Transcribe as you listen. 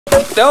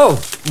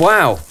Oh,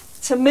 wow.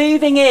 To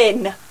moving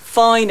in,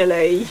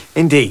 finally.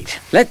 Indeed.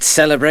 Let's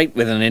celebrate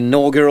with an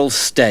inaugural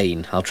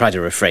stain. I'll try to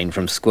refrain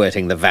from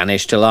squirting the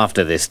vanish till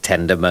after this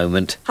tender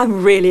moment.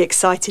 I'm really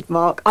excited,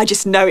 Mark. I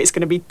just know it's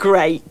going to be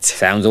great.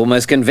 Sounds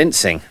almost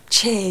convincing.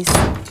 Cheers.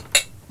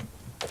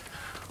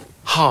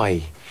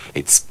 Hi,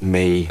 it's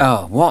me.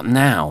 Oh, what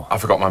now? I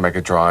forgot my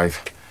Mega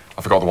Drive.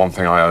 I forgot the one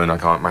thing I own I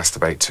can't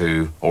masturbate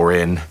to or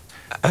in.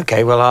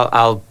 OK, well,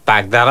 I'll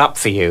bag that up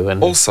for you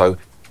and... Also,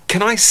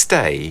 can I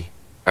stay?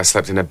 I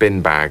slept in a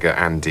bin bag at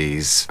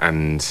Andy's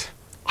and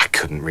I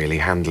couldn't really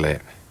handle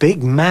it.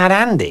 Big Mad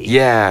Andy?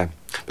 Yeah.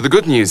 But the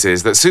good news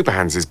is that Super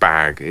Hans'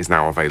 bag is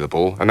now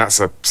available, and that's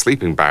a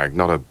sleeping bag,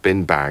 not a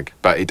bin bag.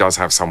 But it does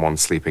have someone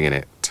sleeping in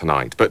it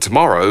tonight. But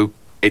tomorrow,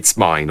 it's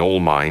mine, all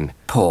mine.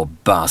 Poor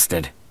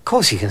bastard. Of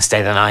course you can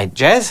stay the night,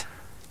 Jez.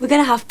 We're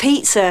going to have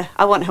pizza.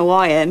 I want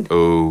Hawaiian.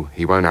 Oh,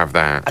 he won't have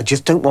that. I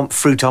just don't want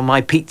fruit on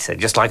my pizza,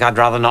 just like I'd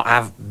rather not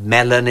have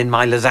melon in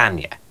my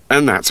lasagna.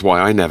 And that's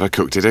why I never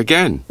cooked it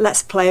again.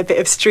 Let's play a bit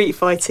of Street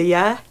Fighter,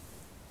 yeah?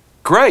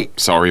 Great.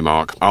 Sorry,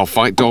 Mark. I'll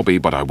fight Dobby,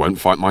 but I won't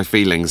fight my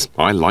feelings.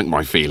 I like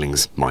my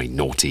feelings. My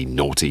naughty,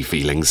 naughty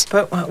feelings.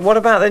 But what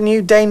about the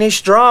new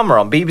Danish drama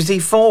on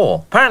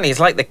BBC4? Apparently it's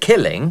like The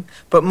Killing,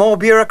 but more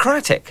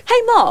bureaucratic.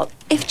 Hey, Mark,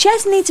 if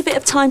Jez needs a bit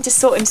of time to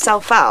sort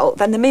himself out,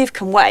 then the move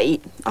can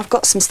wait. I've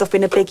got some stuff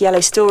in a big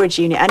yellow storage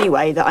unit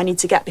anyway that I need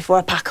to get before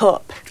I pack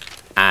up.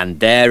 And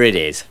there it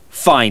is.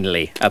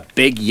 Finally, a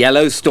big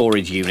yellow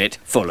storage unit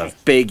full of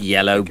big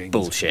yellow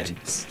bullshit.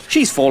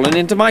 She's fallen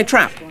into my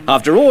trap.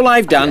 After all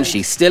I've done,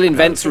 she still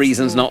invents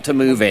reasons not to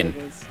move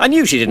in. I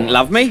knew she didn't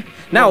love me.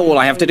 Now all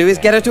I have to do is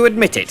get her to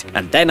admit it,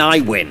 and then I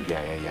win.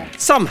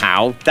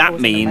 Somehow,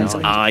 that means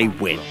I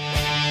win.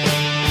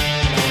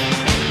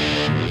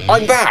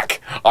 I'm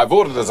back! I've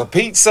ordered us a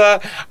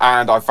pizza,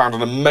 and I found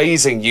an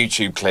amazing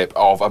YouTube clip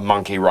of a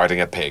monkey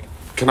riding a pig.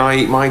 Can I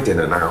eat my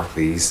dinner now,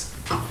 please?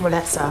 Well,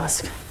 let's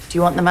ask. Do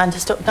you want the man to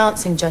stop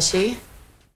dancing, Joshi?